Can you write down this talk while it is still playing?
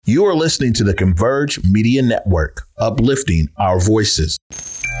You are listening to the Converge Media Network, uplifting our voices.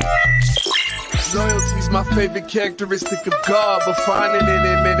 Loyalty's my favorite characteristic of God, but finding it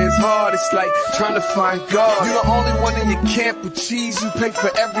in it is hard. It's like trying to find God. You're the only one in your camp with cheese. You pay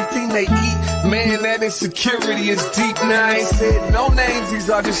for everything they eat. Man, that insecurity is deep. Now I ain't said no names. These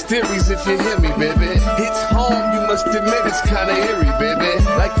are just theories. If you hear me, baby, it's home. You must admit it's kind of eerie, baby.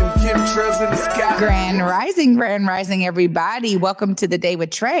 Like them chemtrails in the sky. Grand rising, everybody. Welcome to The Day with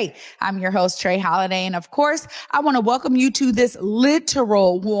Trey. I'm your host, Trey Holiday. And of course, I want to welcome you to this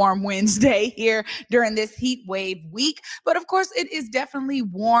literal warm Wednesday here during this heat wave week. But of course, it is definitely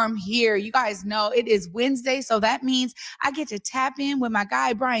warm here. You guys know it is Wednesday, so that means I get to tap in with my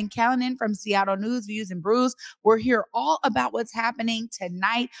guy, Bryan Callinan from Seattle News, Views, and Brews. We're here all about what's happening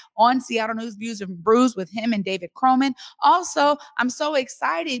tonight on Seattle News, Views, and Brews with him and David Croman. Also, I'm so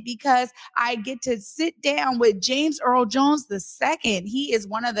excited because I get to sit down with James Earl Jones II. He is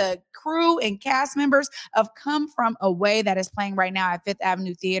one of the crew and cast members of Come From Away that is playing right now at Fifth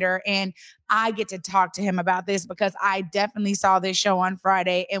Avenue Theater. And I get to talk to him about this because I definitely saw this show on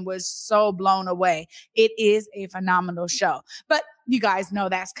Friday and was so blown away. It is a phenomenal show. But you guys know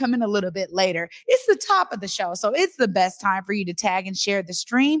that's coming a little bit later. It's the top of the show, so it's the best time for you to tag and share the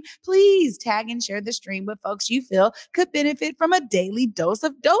stream. Please tag and share the stream with folks you feel could benefit from a daily dose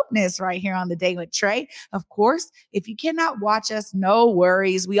of dopeness right here on The Day with Trey. Of course, if you cannot watch us, no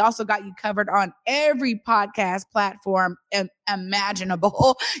worries. We also got you covered on every podcast platform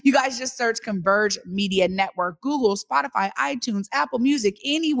imaginable. You guys just search Converge Media Network, Google, Spotify, iTunes, Apple Music,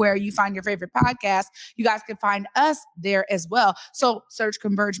 anywhere you find your favorite podcast. You guys can find us there as well. So search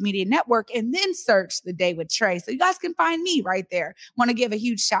Converge Media Network and then search The Day with Trey. So you guys can find me right there. Want to give a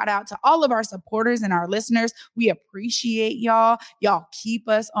huge shout out to all of our supporters and our listeners. We appreciate y'all. Y'all keep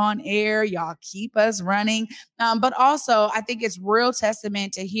us on air. Y'all keep us running. But also, I think it's real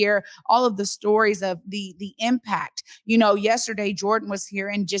testament to hear all of the stories of the impact. You know, yesterday, Jordan was here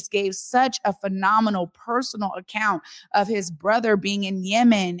and just gave such a phenomenal personal account of his brother being in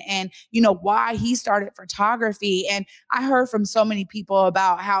Yemen and, you know, why he started photography. And I heard from so many people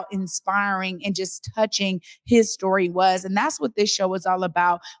about how inspiring and just touching his story was. And that's what this show is all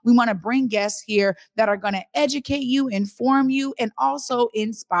about. We want to bring guests here that are going to educate you, inform you, and also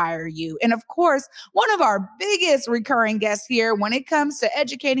inspire you. And of course, one of our biggest recurring guests here when it comes to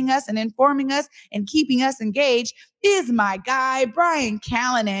educating us and informing us and keeping us engaged is my guy, Bryan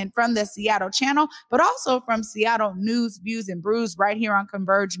Callinan from the Seattle channel, but also from Seattle News, Views, and Brews right here on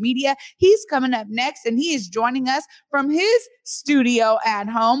Converge Media. He's coming up next, and he is joining us from his studio at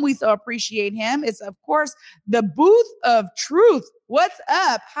home. We so appreciate him. It's, of course, the Booth of Truth. What's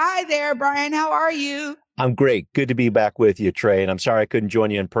up? Hi there, Bryan. How are you? I'm great. Good to be back with you, Trey. And I'm sorry I couldn't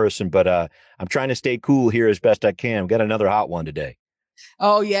join you in person, but I'm trying to stay cool here as best I can. We've got another hot one today.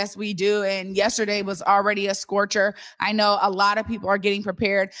 Oh, yes, we do. And yesterday was already a scorcher. I know a lot of people are getting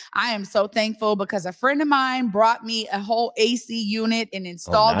prepared. I am so thankful because a friend of mine brought me a whole AC unit and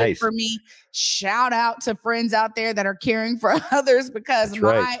installed it for me. Shout out to friends out there that are caring for others because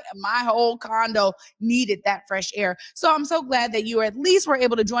my whole condo needed that fresh air. So I'm so glad that you at least were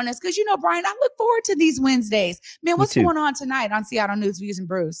able to join us because, you know, Bryan, I look forward to these Wednesdays. Man, what's going on tonight on Seattle News, Views, and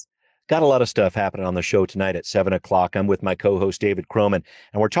Brews? Got a lot of stuff happening on the show tonight at 7 o'clock. I'm with my co-host, David Croman,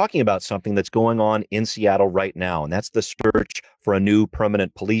 and we're talking about something that's going on in Seattle right now, and that's the search for a new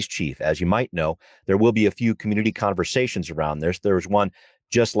permanent police chief. As you might know, there will be a few community conversations around this. There was one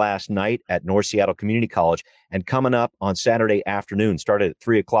just last night at North Seattle Community College, and coming up on Saturday afternoon, started at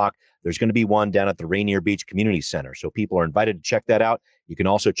 3 o'clock, there's going to be one down at the Rainier Beach Community Center. So people are invited to check that out. You can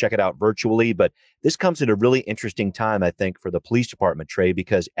also check it out virtually. But this comes at a really interesting time, I think, for the police department, Trey,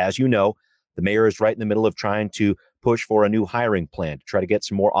 because as you know, the mayor is right in the middle of trying to push for a new hiring plan to try to get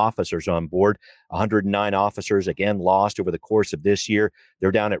some more officers on board. 109 officers, again, lost over the course of this year.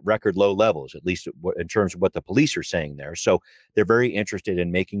 They're down at record low levels, at least in terms of what the police are saying there. So they're very interested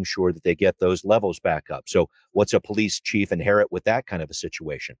in making sure that they get those levels back up. So what's a police chief inherit with that kind of a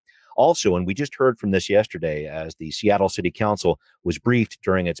situation? Also, and we just heard from this yesterday as the Seattle City Council was briefed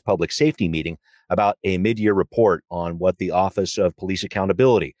during its public safety meeting about a mid-year report on what the Office of Police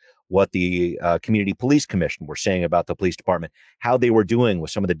Accountability, what the Community Police Commission were saying about the police department, how they were doing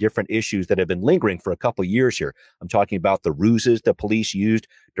with some of the different issues that have been lingering for a couple of years here. I'm talking about the ruses the police used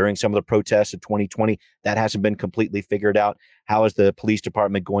during some of the protests of 2020. That hasn't been completely figured out. How is the police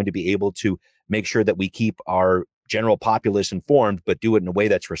department going to be able to make sure that we keep our general populace informed, but do it in a way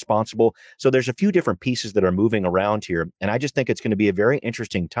that's responsible? So there's a few different pieces that are moving around here. And I just think it's going to be a very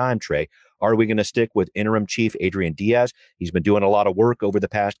interesting time, Trey, Are we going to stick with interim chief Adrian Diaz? He's been doing a lot of work over the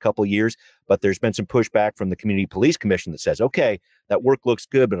past couple of years, but there's been some pushback from the Community Police Commission that says, okay, that work looks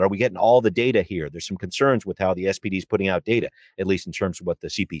good, but are we getting all the data here? There's some concerns with how the SPD is putting out data, at least in terms of what the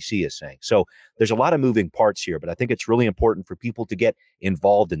CPC is saying. So there's a lot of moving parts here, but I think it's really important for people to get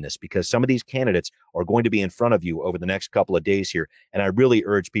involved in this because some of these candidates are going to be in front of you over the next couple of days here. And I really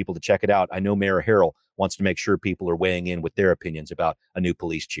urge people to check it out. I know Mayor Harrell wants to make sure people are weighing in with their opinions about a new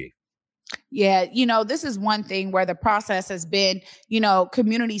police chief. Yeah, this is one thing where the process has been,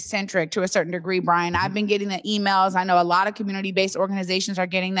 community centric to a certain degree, Brian. I've been getting the emails. I know a lot of community-based organizations are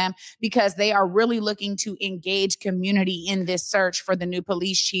getting them because they are really looking to engage community in this search for the new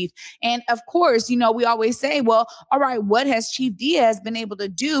police chief. And of course, we always say, well, all right, what has Chief Diaz been able to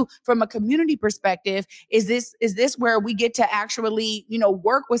do from a community perspective? Is this where we get to actually,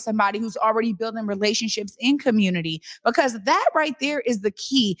 work with somebody who's already building relationships in community? Because that right there is the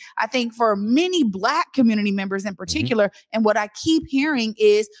key, I think, for many Black community members in particular. And what I keep hearing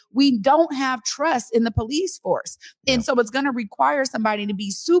is we don't have trust in the police force. And so it's going to require somebody to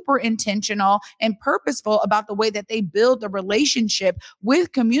be super intentional and purposeful about the way that they build the relationship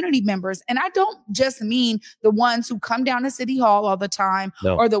with community members. And I don't just mean the ones who come down to City Hall all the time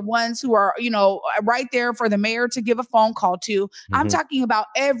or the ones who are, right there for the mayor to give a phone call to. I'm talking about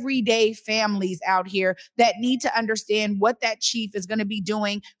everyday families out here that need to understand what that chief is going to be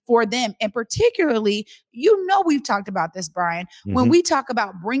doing for them. And particularly, we've talked about this, Brian, when we talk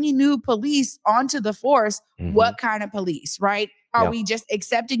about bringing new police onto the force, what kind of police, right? Are we just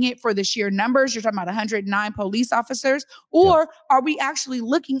accepting it for the sheer numbers? You're talking about 109 police officers, or are we actually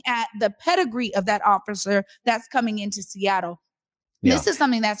looking at the pedigree of that officer that's coming into Seattle? This is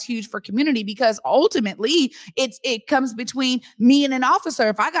something that's huge for community because ultimately it comes between me and an officer.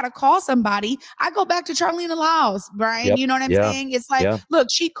 If I got to call somebody, I go back to Charlene Lyles, Brian. You know what I'm saying? It's like, look,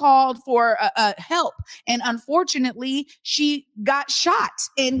 she called for help. And unfortunately, she got shot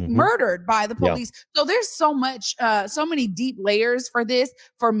and murdered by the police. So there's so many deep layers for this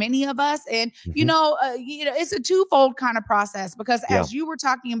for many of us. And, it's a twofold kind of process because as you were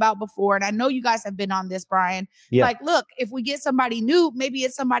talking about before, and I know you guys have been on this, Brian, like, look, if we get somebody new, maybe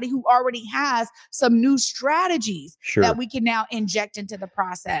it's somebody who already has some new strategies that we can now inject into the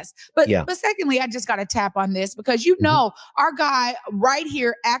process. But secondly, I just got to tap on this because our guy right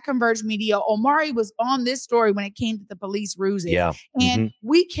here at Converge Media, Omari, was on this story when it came to the police ruses. And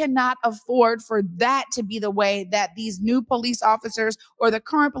we cannot afford for that to be the way that these new police officers or the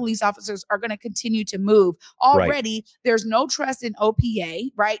current police officers are going to continue to move. Already, there's no trust in OPA,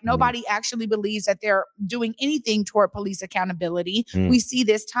 right? Nobody actually believes that they're doing anything toward police accountability. We see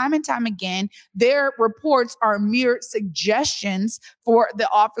this time and time again. Their reports are mere suggestions for the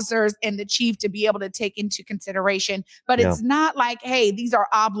officers and the chief to be able to take into consideration. But it's not like, hey, these are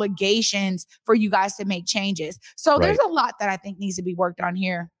obligations for you guys to make changes. So there's a lot that I think needs to be worked on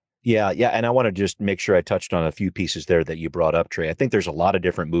here. Yeah. And I want to just make sure I touched on a few pieces there that you brought up, Trey. I think there's a lot of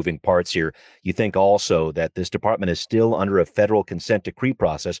different moving parts here. You think also that this department is still under a federal consent decree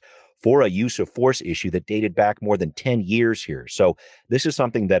process for a use of force issue that dated back more than 10 years here. So this is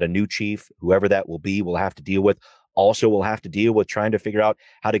something that a new chief, whoever that will be, will have to deal with. Also will have to deal with trying to figure out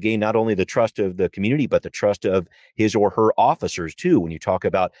how to gain not only the trust of the community, but the trust of his or her officers too. When you talk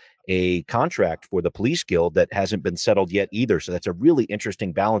about a contract for the police guild that hasn't been settled yet either. So that's a really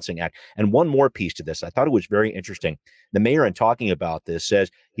interesting balancing act. And one more piece to this, I thought it was very interesting. The mayor, in talking about this,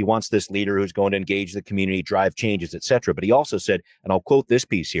 says he wants this leader who's going to engage the community, drive changes, et cetera. But he also said, and I'll quote this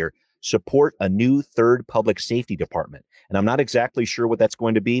piece here, support a new third public safety department. And I'm not exactly sure what that's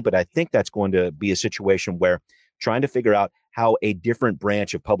going to be, but I think that's going to be a situation where trying to figure out how a different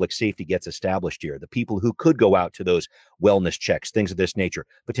branch of public safety gets established here. The people who could go out to those wellness checks, things of this nature,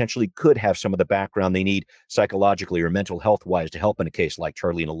 potentially could have some of the background they need psychologically or mental health wise to help in a case like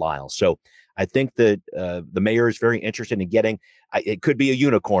Charlene Lyles. So I think that the mayor is very interested in getting, it could be a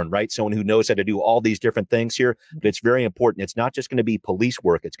unicorn, right? Someone who knows how to do all these different things here, but it's very important. It's not just going to be police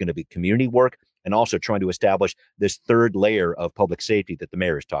work. It's going to be community work and also trying to establish this third layer of public safety that the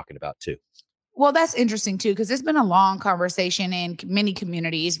mayor is talking about too. Well, that's interesting, too, because it's been a long conversation in many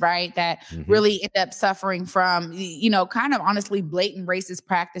communities, right, that really end up suffering from, kind of honestly blatant racist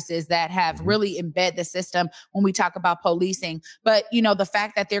practices that have really embed the system when we talk about policing. But, the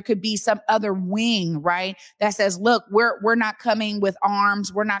fact that there could be some other wing, right, that says, look, we're not coming with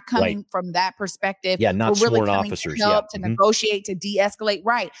arms. We're not coming from that perspective. Yeah, not we're really sworn coming officers. To help, to negotiate, to de-escalate.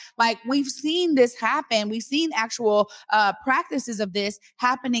 Right. Like we've seen this happen. We've seen actual practices of this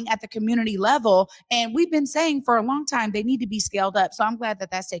happening at the community level. level. And we've been saying for a long time they need to be scaled up. So I'm glad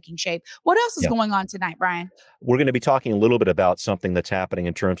that that's taking shape. What else is going on tonight, Brian? We're going to be talking a little bit about something that's happening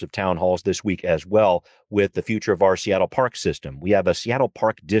in terms of town halls this week as well with the future of our Seattle park system. We have a Seattle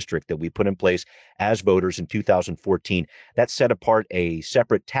Park District that we put in place as voters in 2014 that set apart a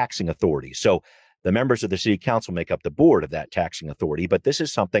separate taxing authority. So the members of the city council make up the board of that taxing authority, but this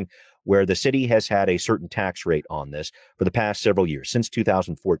is something where the city has had a certain tax rate on this for the past several years, since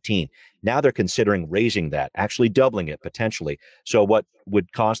 2014. Now they're considering raising that, actually doubling it potentially. So what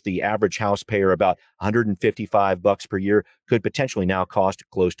would cost the average house payer about $155 per year could potentially now cost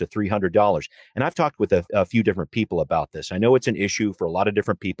close to $300. And I've talked with a few different people about this. I know it's an issue for a lot of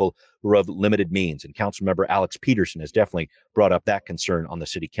different people who are of limited means, and Councilmember Alex Peterson has definitely brought up that concern on the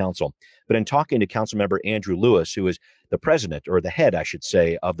city council. But in talking to Councilmember Andrew Lewis, who is the president, or the head, I should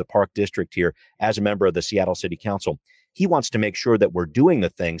say, of the park district here as a member of the Seattle City Council, he wants to make sure that we're doing the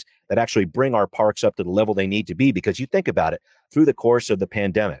things that actually bring our parks up to the level they need to be. Because you think about it, through the course of the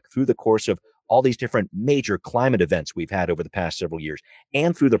pandemic, through the course of all these different major climate events we've had over the past several years,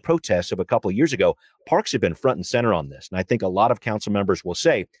 and through the protests of a couple of years ago, parks have been front and center on this. And I think a lot of council members will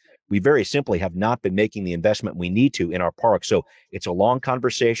say, we very simply have not been making the investment we need to in our parks. So it's a long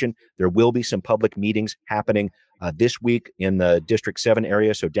conversation. There will be some public meetings happening this week in the District 7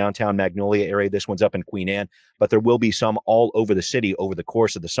 area, so downtown Magnolia area. This one's up in Queen Anne, but there will be some all over the city over the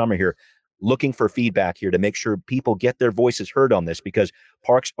course of the summer here, looking for feedback here to make sure people get their voices heard on this, because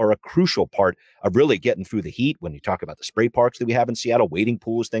parks are a crucial part of really getting through the heat. When you talk about the spray parks that we have in Seattle, wading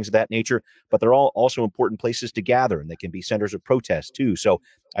pools, things of that nature, but they're all also important places to gather, and they can be centers of protest too. So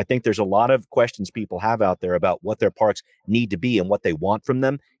I think there's a lot of questions people have out there about what their parks need to be and what they want from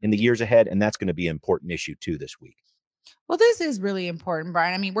them in the years ahead. And that's going to be an important issue too this week. Well, this is really important,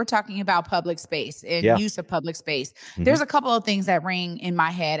 Brian. I mean, we're talking about public space and use of public space. Mm-hmm. There's a couple of things that ring in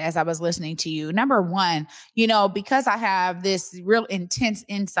my head as I was listening to you. Number one, you know, because I have this real intense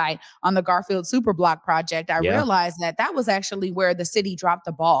insight on the Garfield Superblock project, I realized that that was actually where the city dropped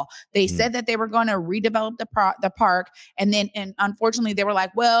the ball. They said that they were going to redevelop the park. And unfortunately, they were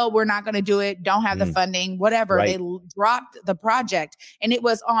like, well, we're not going to do it. Don't have the funding, whatever. Right. They dropped the project. And it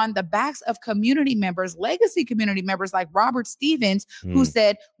was on the backs of community members, legacy community members like Robert Stevens, who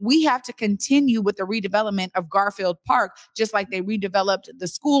said, we have to continue with the redevelopment of Garfield Park, just like they redeveloped the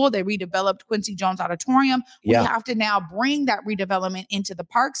school, they redeveloped Quincy Jones Auditorium. We have to now bring that redevelopment into the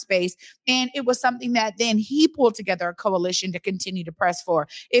park space. And it was something that then he pulled together a coalition to continue to press for.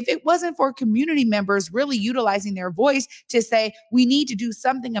 If it wasn't for community members really utilizing their voice to say, we need to do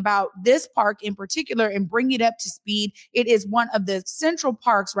something about this park in particular and bring it up to speed, it is one of the central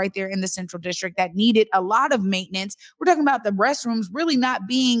parks right there in the Central District that needed a lot of maintenance. We're talking about the restrooms really not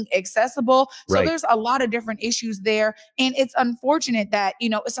being accessible. So there's a lot of different issues there. And it's unfortunate that, you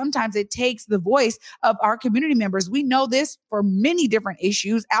know, sometimes it takes the voice of our community members. We know this for many different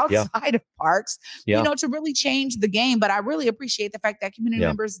issues outside of parks, you know, to really change the game. But I really appreciate the fact that community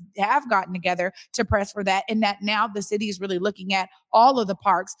members have gotten together to press for that, and that now the city is really looking at all of the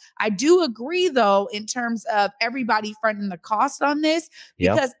parks. I do agree, though, in terms of everybody fronting the cost on this,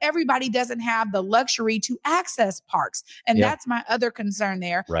 because everybody doesn't have the luxury to access parks. And that's my other concern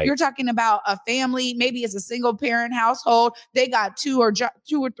there. Right. You're talking about a family, maybe it's a single parent household. They got two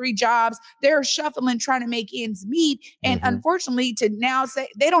or three jobs. They're shuffling, trying to make ends meet. And unfortunately, to now say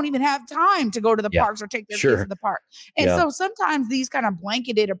they don't even have time to go to the parks or take their kids to the park. And so sometimes these kind of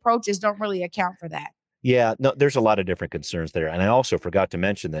blanketed approaches don't really account for that. Yeah, no, there's a lot of different concerns there. And I also forgot to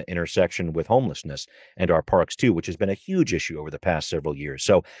mention the intersection with homelessness and our parks too, which has been a huge issue over the past several years.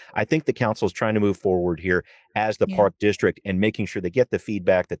 So I think the council is trying to move forward here as the park district and making sure they get the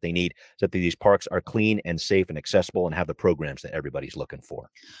feedback that they need so that these parks are clean and safe and accessible and have the programs that everybody's looking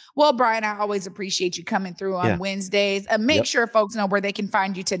for. Well, Brian, I always appreciate you coming through on Wednesdays. Make sure folks know where they can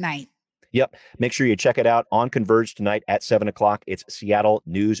find you tonight. Yep. Make sure you check it out on Converge tonight at 7 o'clock. It's Seattle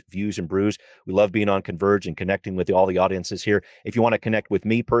News, Views, and Brews. We love being on Converge and connecting with all the audiences here. If you want to connect with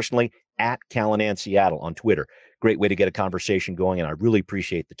me personally, at Callanan Seattle on Twitter. Great way to get a conversation going. And I really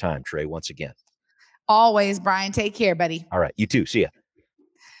appreciate the time, Trey, once again. Always, Brian. Take care, buddy. All right. You too. See ya.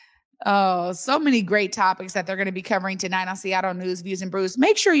 Oh, so many great topics that they're going to be covering tonight on Seattle News, Views, and Brews.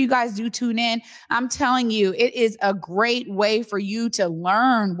 Make sure you guys do tune in. I'm telling you, it is a great way for you to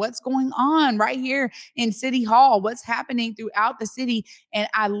learn what's going on right here in City Hall, what's happening throughout the city. And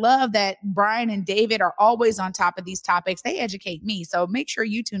I love that Brian and David are always on top of these topics. They educate me. So make sure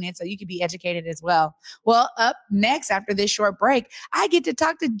you tune in so you can be educated as well. Well, up next after this short break, I get to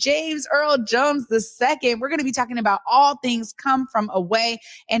talk to James Earl Jones II. We're going to be talking about all things come from away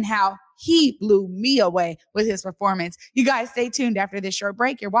and how how he blew me away with his performance. You guys stay tuned after this short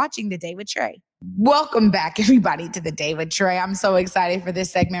break. You're watching The Day with Trey. Welcome back, everybody, to The Day with Trey. I'm so excited for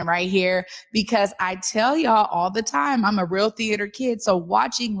this segment right here because I tell y'all all the time, I'm a real theater kid. So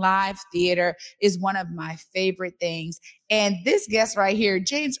watching live theater is one of my favorite things. And this guest right here,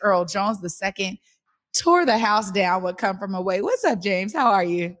 James Earl Jones II, tore the house down with Come From Away. What's up, James? How are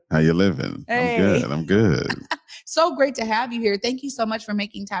you? How you living? Hey. I'm good. So great to have you here. Thank you so much for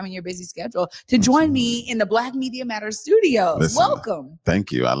making time in your busy schedule to join me in the Black Media Matters studios. Listen, welcome.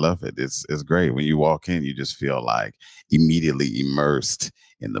 Thank you. I love it. It's great. When you walk in, you just feel like immediately immersed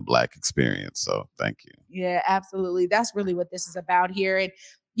in the Black experience. So thank you. Yeah, absolutely. That's really what this is about here. And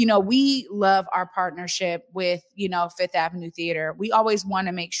you know, we love our partnership with, Fifth Avenue Theater. We always want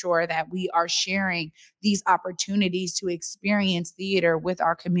to make sure that we are sharing these opportunities to experience theater with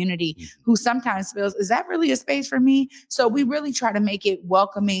our community who sometimes feels, is that really a space for me? So we really try to make it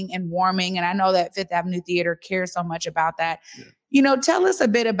welcoming and warming. And I know that Fifth Avenue Theater cares so much about that. Yeah. Tell us a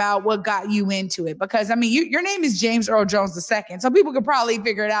bit about what got you into it, because your name is James Earl Jones II. So people could probably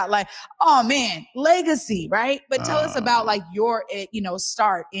figure it out like, oh man, legacy, right? But tell us about like your,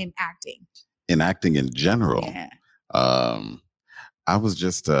 start in acting. In acting in general. Yeah. I was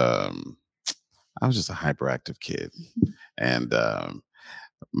just a hyperactive kid. And,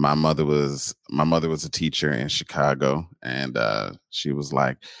 my mother was a teacher in Chicago, and, she was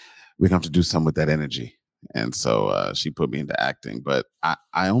like, we're going to have to do something with that energy. And so she put me into acting, but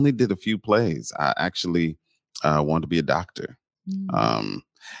I only did a few plays. I actually wanted to be a doctor. I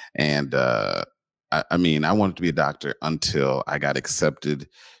wanted to be a doctor until I got accepted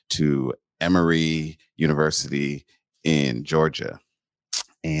to Emory University in Georgia.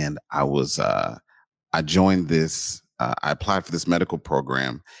 And I joined this, I applied for this medical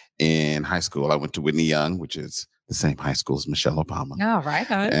program in high school. I went to Whitney Young, which is the same high school as Michelle Obama. Oh, right.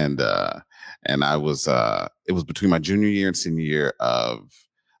 And I was, it was between my junior year and senior year of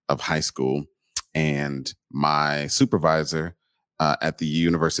high school. And my supervisor at the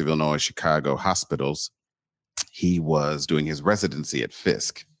University of Illinois, Chicago hospitals, he was doing his residency at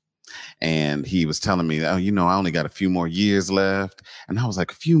Fisk. And he was telling me, I only got a few more years left. And I was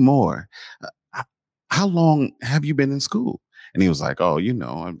like, a few more? How long have you been in school? And he was like,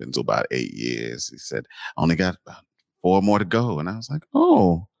 I've been to about 8 years. He said, I only got about 4 more to go. And I was like,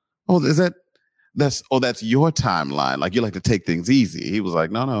 that's your timeline. Like, you like to take things easy. He was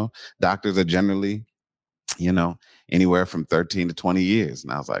like, no, doctors are generally, anywhere from 13 to 20 years.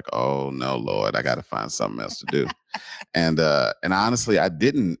 And I was like, oh no, Lord, I got to find something else to do. and honestly, I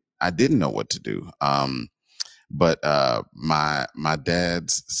didn't know what to do. But my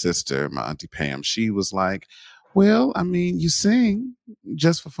dad's sister, my Auntie Pam, she was like, well, you sing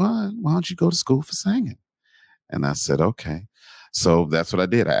just for fun. Why don't you go to school for singing? And I said, okay. So that's what I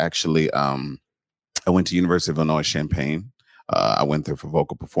did. I actually, I went to University of Illinois Champaign. I went there for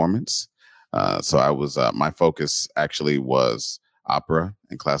vocal performance. So I was, my focus actually was opera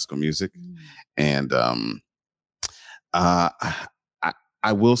and classical music. And I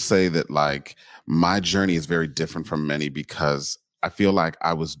will say that like my journey is very different from many, because I feel like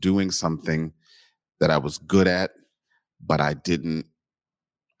I was doing something that I was good at, but I didn't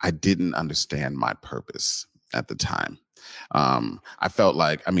understand my purpose at the time. I felt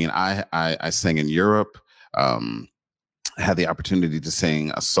like, I sang in Europe. I had the opportunity to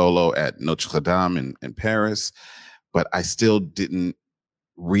sing a solo at Notre Dame in Paris, but I still didn't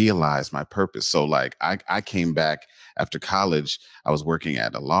realize my purpose. So like I came back after college. I was working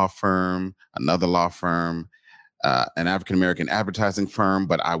at a law firm, another law firm, an African-American advertising firm,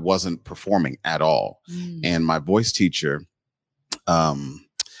 but I wasn't performing at all. And my voice teacher, my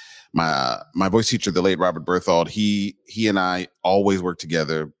voice teacher, the late Robert Berthold, he and I always worked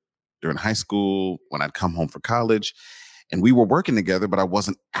together during high school, when I'd come home for college, and we were working together, but I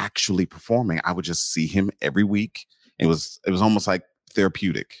wasn't actually performing. I would just see him every week. It was almost like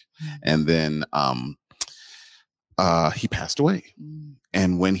therapeutic. And then he passed away.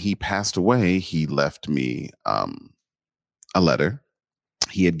 And when he passed away, he left me a letter.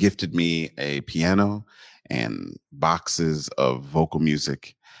 He had gifted me a piano and boxes of vocal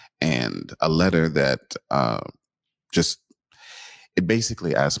music, and a letter that it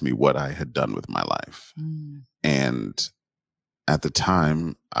basically asked me what I had done with my life. And at the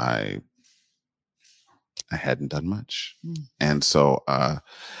time, I hadn't done much. And so I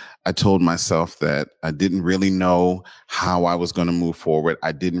told myself that I didn't really know how I was going to move forward.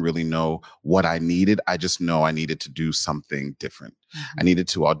 I didn't really know what I needed. I just know I needed to do something different. I needed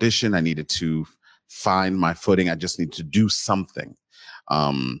to audition. I needed to find my footing. I just needed to do something.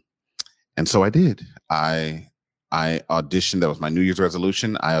 And so I did. I I auditioned. That was my New Year's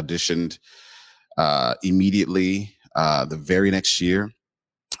resolution. I auditioned immediately. The very next year,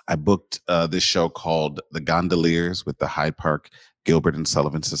 I booked this show called The Gondoliers with the Hyde Park Gilbert and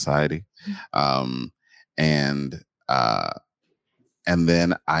Sullivan Society. Um, and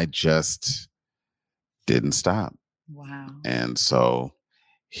then I just didn't stop. Wow. And so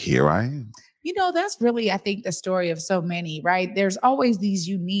here I am. You know, that's really, I think, the story of so many, right? There's always these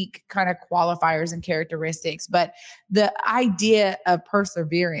unique kind of qualifiers and characteristics, but the idea of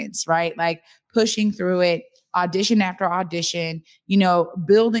perseverance, right? Like pushing through it, audition after audition, you know,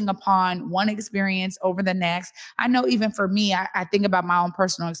 building upon one experience over the next. I know even for me, I think about my own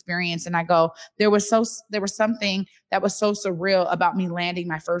personal experience and I go, there was something that was so surreal about me landing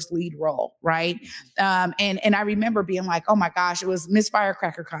my first lead role, right? And I remember being like, oh my gosh, it was Miss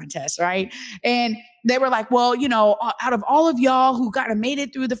Firecracker contest, right? And they were like, well, you know, out of all of y'all who kind of made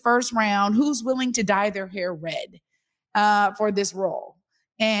it through the first round, who's willing to dye their hair red for this role?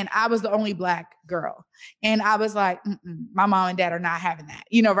 And I was the only Black girl. And I was like, my mom and dad are not having that,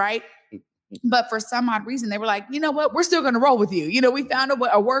 you know, right? But for some odd reason, they were like, you know what? We're still going to roll with you. You know, we found a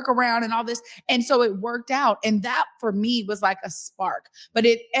workaround and all this. And so it worked out. And that for me was like a spark. But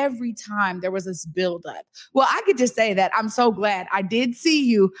every time there was this buildup. Well, I could just say that I'm so glad I did see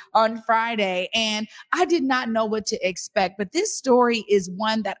you on Friday and I did not know what to expect. But this story is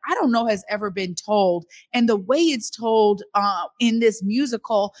one that I don't know has ever been told. And the way it's told in this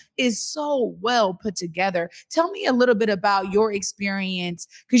musical is so well put together. Tell me a little bit about your experience,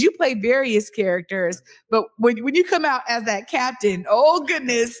 because you played various characters, but when you come out as that captain, oh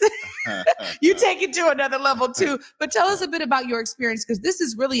goodness, you take it to another level too. But tell us a bit about your experience, because this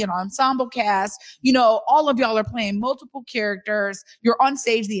is really an ensemble cast. You know, all of y'all are playing multiple characters. You're on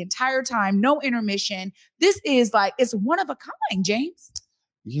stage the entire time, no intermission. This is like, it's one of a kind, James.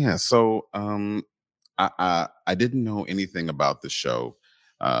 Yeah. So I didn't know anything about the show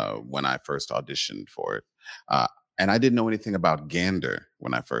when I first auditioned for it. And I didn't know anything about Gander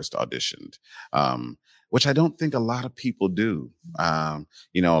when I first auditioned, which I don't think a lot of people do.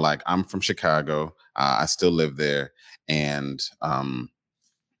 You know, like I'm from Chicago. I still live there. And,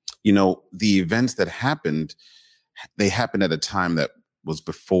 you know, the events that happened, they happened at a time that was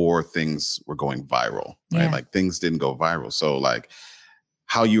before things were going viral, right? Yeah. Like things didn't go viral. So like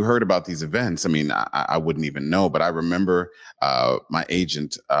how you heard about these events, I mean, I wouldn't even know, but I remember my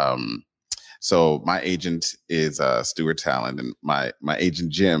agent, so my agent is Stuart Talent, and my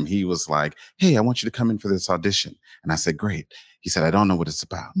agent Jim, he was like, hey, I want you to come in for this audition. And I said, great. He said, I don't know what it's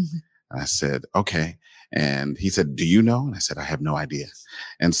about. Mm-hmm. And I said, okay. And he said, do you know? And I said, I have no idea.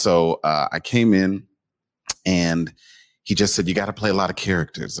 And so I came in and he just said, you got to play a lot of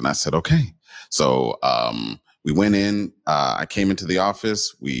characters. And I said, okay. So we went in, I came into the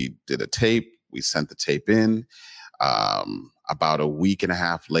office, we did a tape, we sent the tape in. About a week and a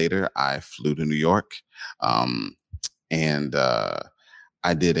half later, I flew to New York, and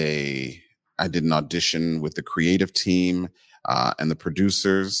I did an audition with the creative team and the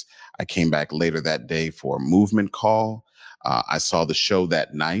producers. I came back later that day for a movement call. I saw the show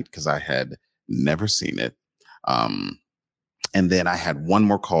that night because I had never seen it, and then I had one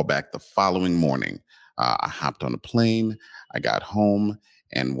more call back the following morning. I hopped on a plane. I got home.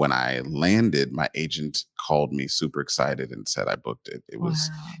 And when I landed, my agent called me super excited and said I booked it. It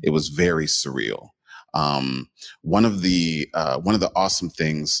was very surreal. One of the awesome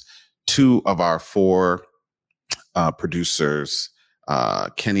things, 2 of our 4 producers,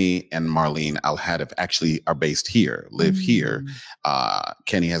 Kenny and Marlene Al-Hadif, actually are based here, live here.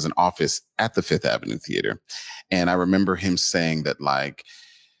 Kenny has an office at the Fifth Avenue Theater. And I remember him saying that like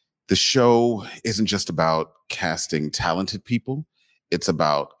the show isn't just about casting talented people. It's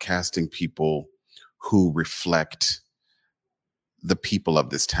about casting people who reflect the people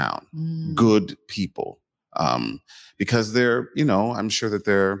of this town, good people. Because they're, you know, I'm sure that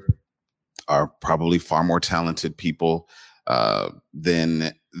there are probably far more talented people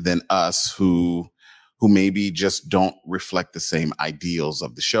than us who maybe just don't reflect the same ideals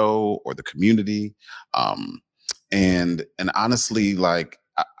of the show or the community. And honestly, like,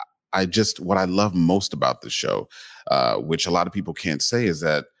 what I love most about the show, which a lot of people can't say, is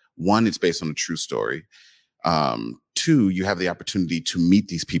that 1, it's based on a true story. 2, you have the opportunity to meet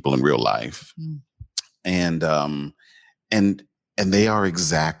these people in real life. And they are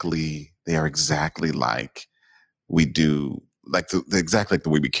exactly like we do, like exactly like the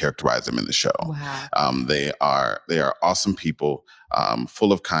way we characterize them in the show. Wow. They are awesome people,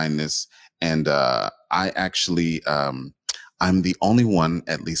 full of kindness. And I actually, I'm the only one,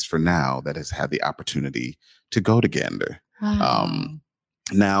 at least for now, that has had the opportunity to go to Gander. Wow.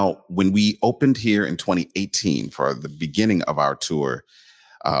 Now, when we opened here in 2018 for the beginning of our tour,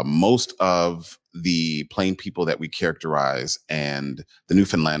 most of the plain people that we characterize and the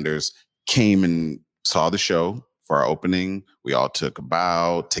Newfoundlanders came and saw the show for our opening. We all took a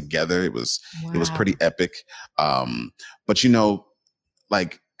bow together. It was pretty epic. But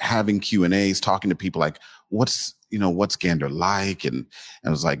like having Q&As, talking to people like, what's Gander like? And it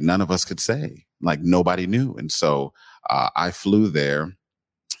was like, none of us could say, like nobody knew. And so I flew there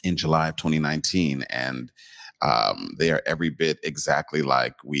in July of 2019, and they are every bit exactly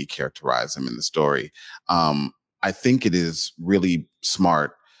like we characterize them in the story. I think it is really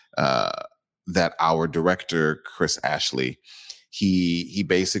smart that our director, Chris Ashley, he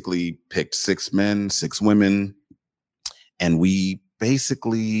basically picked 6 men, 6 women, and we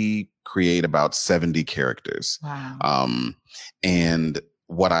basically create about 70 characters. Wow. And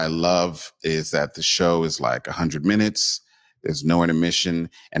what I love is that the show is like 100 minutes. There's no intermission.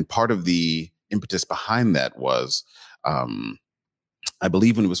 And part of the impetus behind that was, I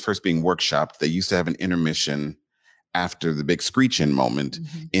believe when it was first being workshopped, they used to have an intermission after the big screech-in moment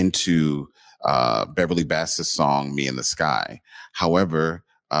into Beverly Bass's song, Me in the Sky. However,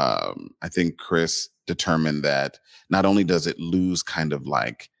 I think Chris determined that not only does it lose kind of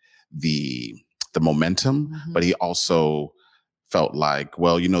like the momentum, but he also felt like,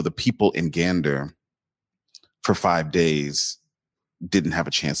 well, the people in Gander for 5 days didn't have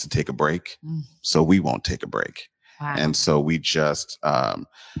a chance to take a break. So we won't take a break. Wow. And so we just,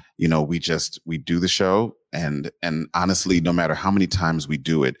 we do the show. And honestly, no matter how many times we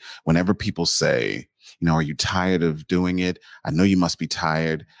do it, whenever people say, are you tired of doing it? I know you must be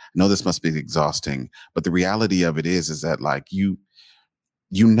tired. I know this must be exhausting. But the reality of it is that like you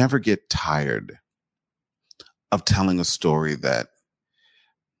never get tired of telling a story that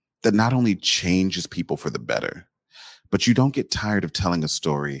not only changes people for the better, but you don't get tired of telling a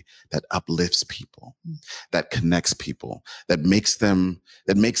story that uplifts people, that connects people, that makes them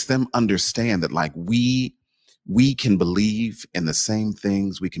understand that like we can believe in the same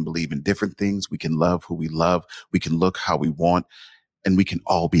things, we can believe in different things, we can love who we love, we can look how we want, and we can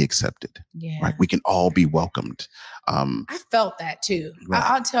all be accepted. Yeah. Right? We can all be welcomed. I felt that too. Right.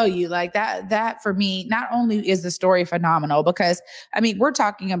 I'll tell you, like that for me, not only is the story phenomenal, because we're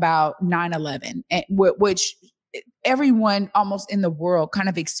talking about 9/11, which everyone almost in the world kind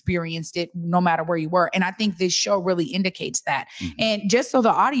of experienced it, no matter where you were. And I think this show really indicates that. And just so the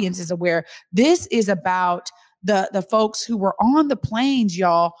audience is aware, this is about the folks who were on the planes,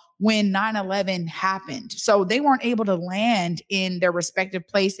 y'all, when 9/11 happened. So they weren't able to land in their respective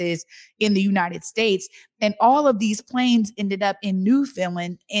places in the United States. And all of these planes ended up in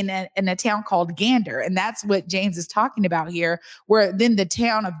Newfoundland in a town called Gander. And that's what James is talking about here, where then the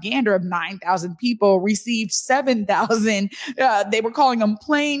town of Gander of 9,000 people received 7,000. They were calling them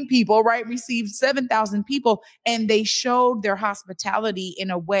plain people, right? Received 7,000 people. And they showed their hospitality in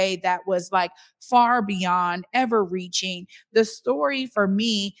a way that was like far beyond ever reaching. The story for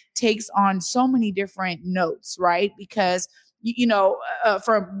me takes on so many different notes, right? Because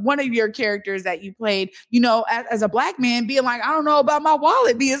from one of your characters that you played, as a Black man being like, I don't know about my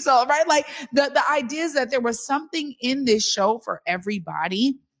wallet being sold, right? Like the idea is that there was something in this show for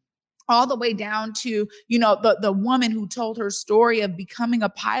everybody, all the way down to, the woman who told her story of becoming a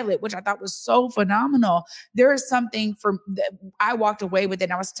pilot, which I thought was so phenomenal. There is something I walked away with it.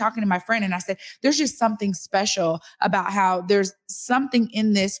 And I was talking to my friend and I said, there's just something special about how there's something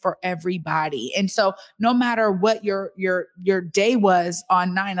in this for everybody. And so no matter what your day was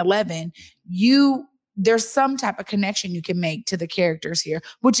on 9/11, there's some type of connection you can make to the characters here,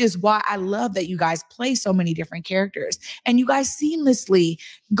 which is why I love that you guys play so many different characters and you guys seamlessly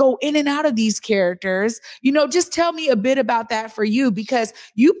go in and out of these characters. Just tell me a bit about that for you, because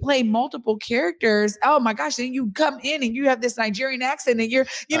you play multiple characters. Oh my gosh. Then you come in and you have this Nigerian accent and you're,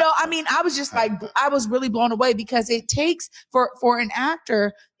 I was just like, I was really blown away, because it takes for an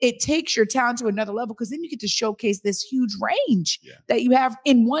actor, it takes your talent to another level, because then you get to showcase this huge range that you have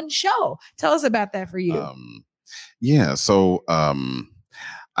in one show. Tell us about that for you. So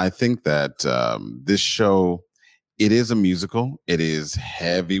I think that this show, it is a musical. It is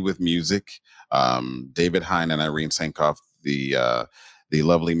heavy with music. David Hein and Irene Sankoff, the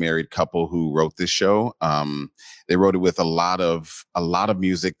lovely married couple who wrote this show, they wrote it with a lot of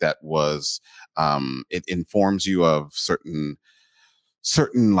music that was, it informs you of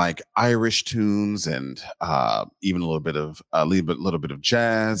certain like Irish tunes and even a little bit of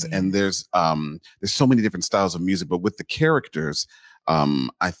jazz. Yeah. And there's so many different styles of music, but with the characters,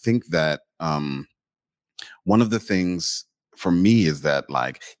 I think that one of the things for me is that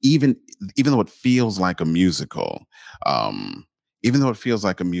like even though it feels like a musical, even though it feels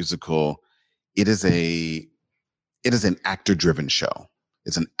like a musical, it is an actor-driven show.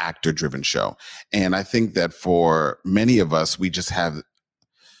 It's an actor-driven show. And I think that for many of us, we just have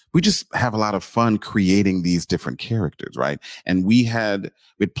a lot of fun creating these different characters, right? And we had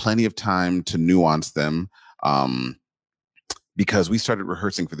plenty of time to nuance them, because we started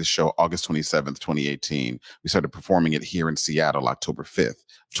rehearsing for this show August 27th, 2018. We started performing it here in Seattle, October 5th,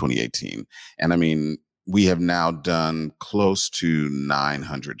 2018. And I mean, we have now done close to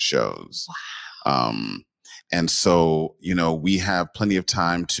 900 shows. Wow. And so, we have plenty of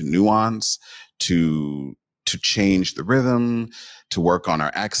time to nuance, to change the rhythm, to work on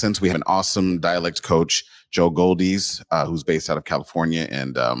our accents. We have an awesome dialect coach, Joe Goldies, who's based out of California.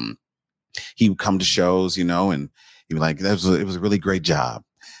 And he would come to shows, and he'd be like, it was a really great job.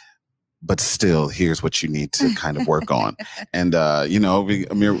 But still, here's what you need to kind of work on. And,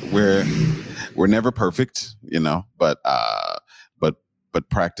 we're never perfect, but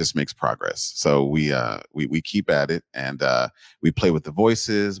practice makes progress. So we keep at it, and we play with the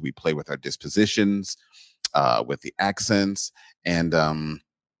voices, we play with our dispositions, with the accents. And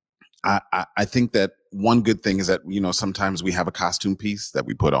I think that one good thing is that, sometimes we have a costume piece that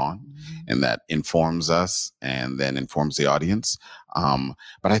we put on and that informs us and then informs the audience.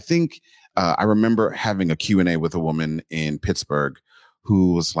 But I think I remember having a Q&A with a woman in Pittsburgh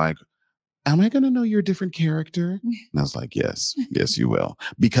who was like, am I going to know you're a different character? And I was like, yes, you will.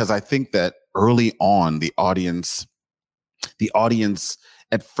 Because I think that early on, the audience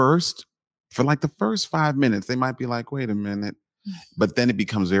at first, for like the first 5 minutes, they might be like, wait a minute. But then it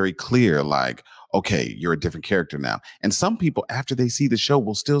becomes very clear, like, okay, you're a different character now. And some people, after they see the show,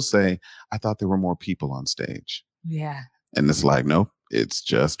 will still say, I thought there were more people on stage. Yeah. And it's like, nope. It's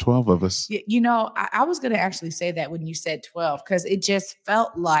just 12 of us. I was going to actually say that when you said 12, because it just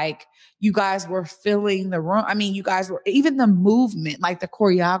felt like you guys were filling the room. I mean, you guys were, even the movement, like the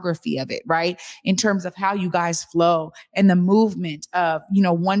choreography of it, right? In terms of how you guys flow and the movement of,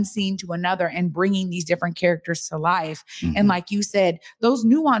 one scene to another and bringing these different characters to life. Mm-hmm. And like you said, those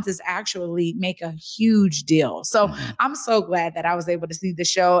nuances actually make a huge deal. So I'm so glad that I was able to see the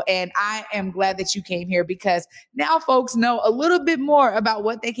show. And I am glad that you came here, because now folks know a little bit more about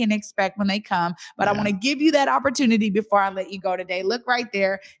what they can expect when they come. But I want to give you that opportunity before I let you go today. Look right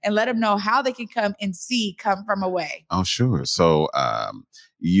there and let them know how they can come and see Come From Away. Oh, sure. So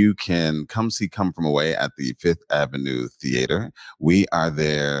you can come see Come From Away at the Fifth Avenue Theater. We are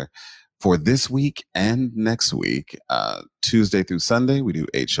there for this week and next week, Tuesday through Sunday. We do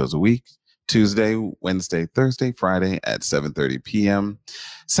 8 shows a week. Tuesday, Wednesday, Thursday, Friday at 7:30 p.m.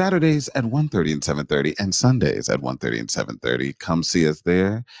 Saturdays at 1:30 and 7:30, and Sundays at 1:30 and 7:30. Come see us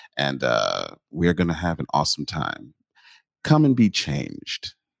there, and we're going to have an awesome time. Come and be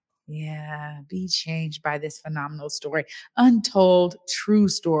changed. Yeah, be changed by this phenomenal story. Untold true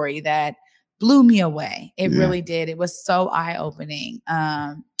story that blew me away. It really did. It was so eye-opening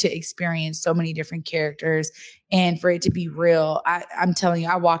to experience so many different characters and for it to be real. I'm telling you,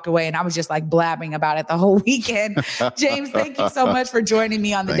 I walked away and I was just like blabbing about it the whole weekend. James, thank you so much for joining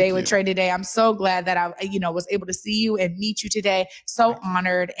me on the Day with Trey today. I'm so glad that I, was able to see you and meet you today. So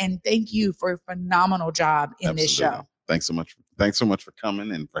honored. And thank you for a phenomenal job in this show. Thanks so much. Thanks so much for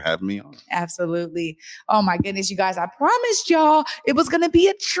coming and for having me on. Absolutely. Oh my goodness, you guys, I promised y'all it was going to be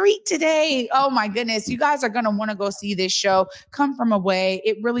a treat today. Oh my goodness. You guys are going to want to go see this show, Come From Away.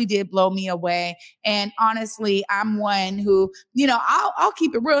 It really did blow me away. And honestly, I'm one who, I'll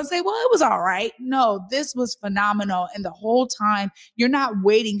keep it real and say, well, it was all right. No, this was phenomenal. And the whole time you're not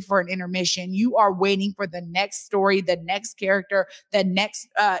waiting for an intermission. You are waiting for the next story, the next character, the next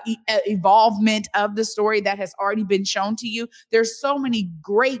evolvement of the story that has already been shown to you. There's so many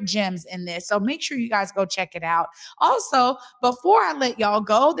great gems in this. So make sure you guys go check it out. Also, before I let y'all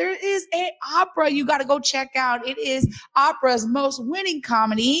go, there is an opera you got to go check out. It is opera's most winning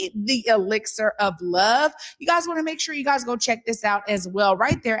comedy, The Elixir of Love. You guys want to make sure you guys go check this out as well.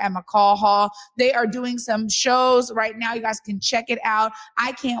 Right there at McCall Hall. They are doing some shows right now. You guys can check it out.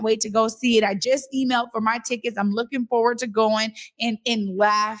 I can't wait to go see it. I just emailed for my tickets. I'm looking forward to going and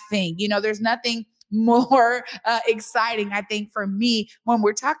laughing. There's nothing more exciting, I think, for me when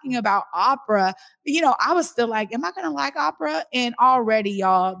we're talking about opera. I was still like, am I going to like opera? And already,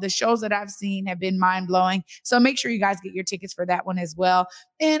 y'all, the shows that I've seen have been mind blowing. So make sure you guys get your tickets for that one as well.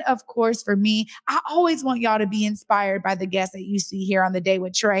 And of course, for me, I always want y'all to be inspired by the guests that you see here on The Day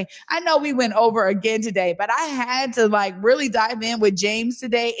with Trey. I know we went over again today, but I had to really dive in with James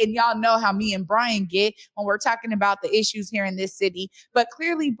today. And y'all know how me and Brian get when we're talking about the issues here in this city. But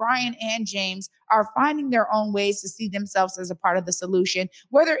clearly, Brian and James are finding their own ways to see themselves as a part of the solution,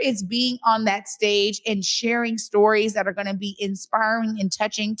 whether it's being on that stage and sharing stories that are going to be inspiring and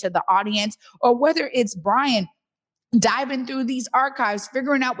touching to the audience, or whether it's Brian diving through these archives,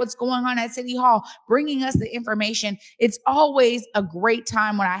 figuring out what's going on at City Hall, bringing us the information. It's always a great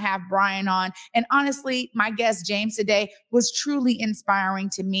time when I have Brian on. And honestly, my guest, James, today was truly inspiring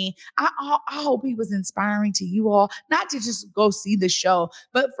to me. I hope he was inspiring to you all, not to just go see the show,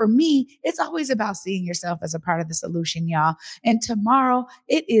 but for me, it's always about seeing yourself as a part of the solution, y'all. And tomorrow,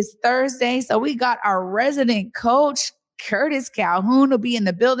 it is Thursday, so we got our resident coach, Curtis Calhoun, will be in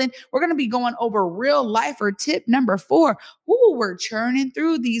the building. We're going to be going over real lifer tip number 4. Ooh, we're churning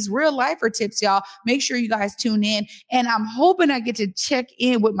through these real lifer tips, y'all. Make sure you guys tune in. And I'm hoping I get to check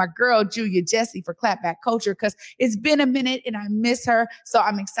in with my girl, Julia Jesse, for Clapback Culture, because it's been a minute and I miss her. So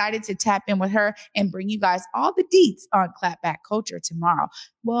I'm excited to tap in with her and bring you guys all the deets on Clapback Culture tomorrow.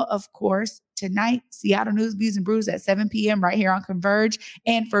 Well, of course, tonight, Seattle News, Views, and Brews at 7 p.m. right here on Converge.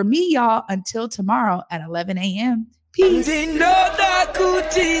 And for me, y'all, until tomorrow at 11 a.m., peace. Ndinoda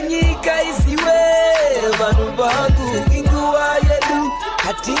kuti nyika isiwe vanhu vangu inguva yedu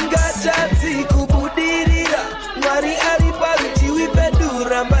hatingatadzi kubudirira Mwari ari parutivi pedu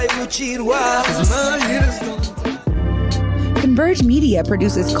rambai muchirwa. Converge Media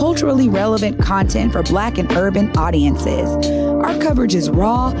produces culturally relevant content for Black and urban audiences. Our coverage is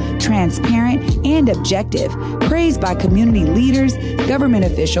raw, transparent, and objective, praised by community leaders, government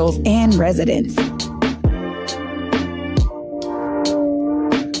officials, and residents.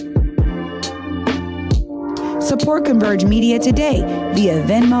 Support Converge Media today via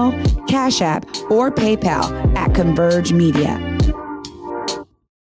Venmo, Cash App, or PayPal at Converge Media.